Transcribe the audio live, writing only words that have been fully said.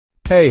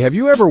Hey, have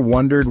you ever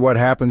wondered what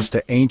happens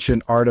to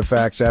ancient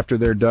artifacts after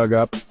they're dug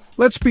up?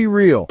 Let's be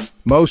real,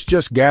 most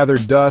just gather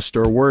dust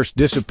or worse,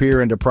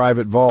 disappear into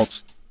private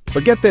vaults.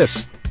 But get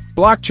this,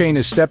 blockchain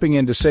is stepping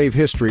in to save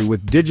history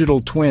with digital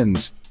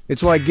twins.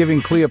 It's like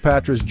giving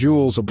Cleopatra's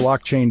jewels a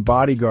blockchain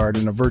bodyguard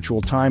in a virtual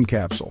time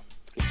capsule.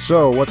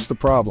 So, what's the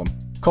problem?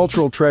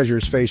 Cultural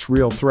treasures face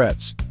real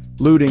threats: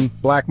 looting,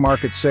 black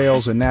market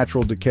sales, and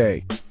natural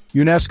decay.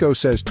 UNESCO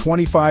says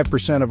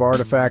 25% of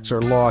artifacts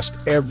are lost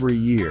every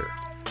year.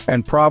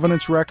 And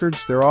provenance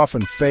records, they're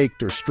often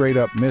faked or straight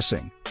up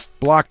missing.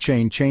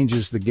 Blockchain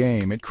changes the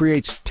game. It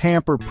creates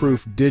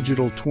tamper-proof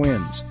digital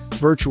twins,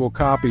 virtual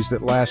copies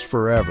that last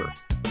forever.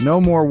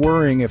 No more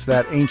worrying if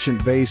that ancient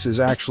vase is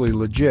actually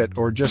legit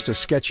or just a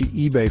sketchy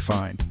eBay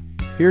find.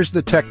 Here's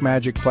the tech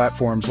magic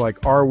platforms like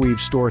Arweave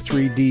store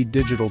 3D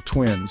digital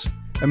twins.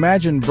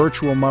 Imagine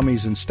virtual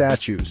mummies and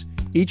statues,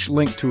 each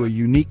linked to a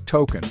unique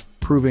token,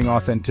 proving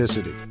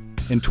authenticity.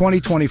 In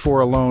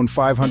 2024 alone,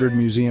 500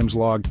 museums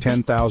logged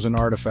 10,000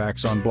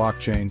 artifacts on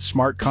blockchain.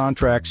 Smart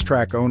contracts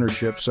track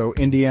ownership, so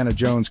Indiana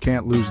Jones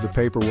can't lose the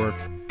paperwork.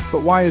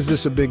 But why is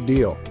this a big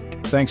deal?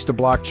 Thanks to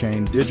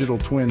blockchain, digital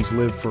twins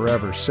live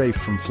forever, safe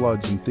from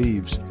floods and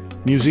thieves.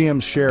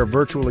 Museums share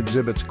virtual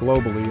exhibits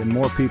globally, and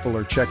more people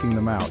are checking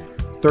them out.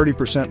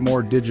 30%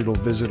 more digital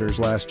visitors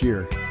last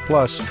year.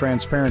 Plus,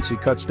 transparency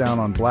cuts down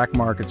on black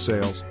market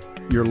sales.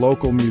 Your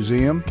local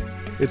museum?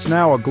 It's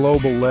now a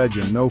global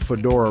legend, no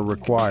fedora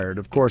required.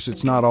 Of course,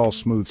 it's not all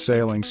smooth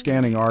sailing.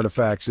 Scanning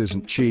artifacts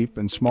isn't cheap,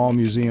 and small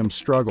museums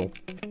struggle.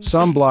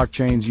 Some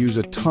blockchains use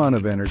a ton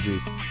of energy.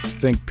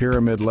 Think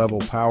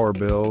pyramid-level power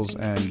bills,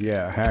 and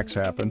yeah, hacks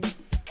happen.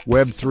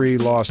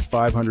 Web3 lost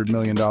 $500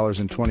 million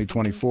in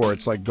 2024.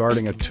 It's like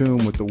guarding a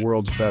tomb with the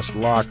world's best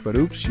lock, but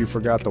oops, you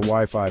forgot the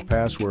Wi-Fi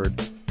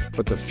password.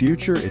 But the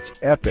future, it's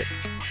epic.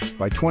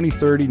 By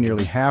 2030,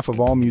 nearly half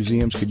of all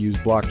museums could use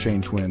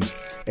blockchain twins.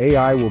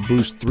 AI will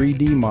boost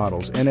 3D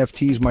models,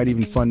 NFTs might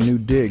even fund new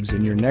digs,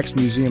 and your next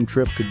museum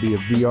trip could be a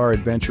VR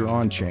adventure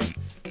on-chain.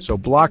 So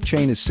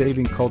blockchain is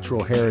saving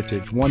cultural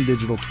heritage, one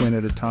digital twin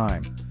at a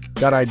time.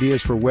 Got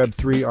ideas for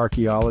Web3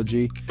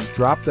 archaeology?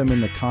 Drop them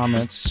in the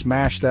comments,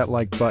 smash that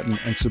like button,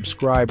 and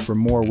subscribe for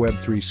more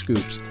Web3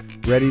 scoops.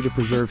 Ready to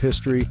preserve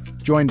history?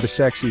 Join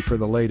Bisexy for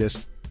the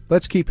latest.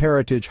 Let's keep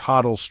heritage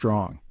HODL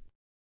strong.